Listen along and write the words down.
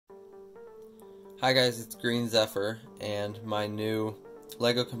Hi guys, it's Green Zephyr, and my new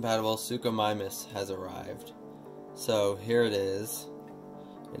LEGO compatible Suchomimus has arrived. So here it is.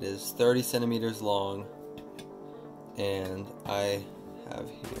 It is 30 centimeters long, and I have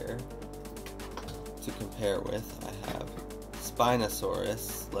here, to compare with, I have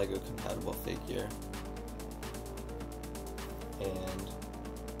Spinosaurus LEGO compatible figure, and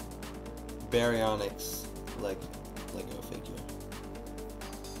Baryonyx LEGO figure.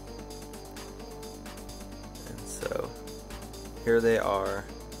 So here they are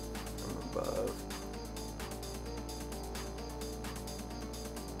from above,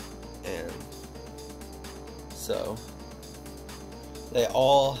 and so they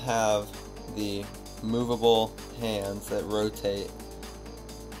all have the movable hands that rotate,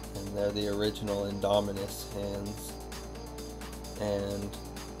 and they're the original Indominus hands. And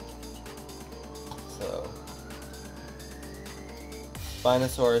so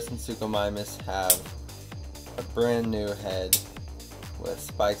Spinosaurus and Suchomimus have a brand new head with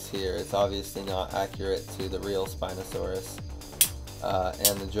spikes here. It's obviously not accurate to the real Spinosaurus,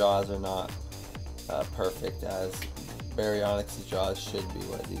 and the jaws are not perfect, as Baryonyx's jaws should be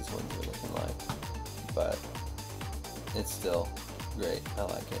what these ones are looking like, but it's still great. I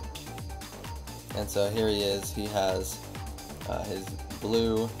like it. And so here he is. He has his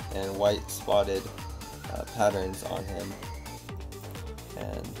blue and white spotted patterns on him,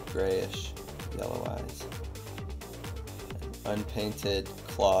 and grayish yellow eyes, unpainted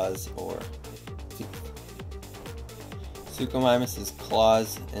claws or teeth. Suchomimus'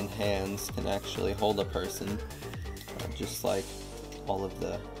 claws and hands can actually hold a person, just like all of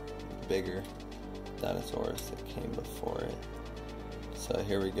the bigger dinosaurs that came before it. So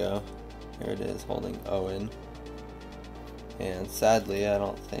here we go. Here it is holding Owen. And sadly, I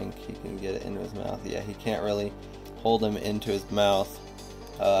don't think he can get it into his mouth. Yeah, he can't really hold him into his mouth.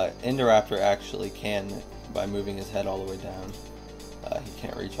 Indoraptor actually can, by moving his head all the way down. He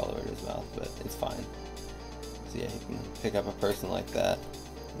can't reach all the way to his mouth, but it's fine. So yeah, he can pick up a person like that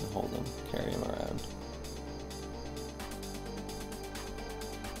and hold him, carry him around.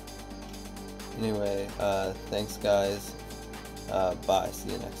 Anyway, thanks guys. Bye.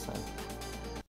 See you next time.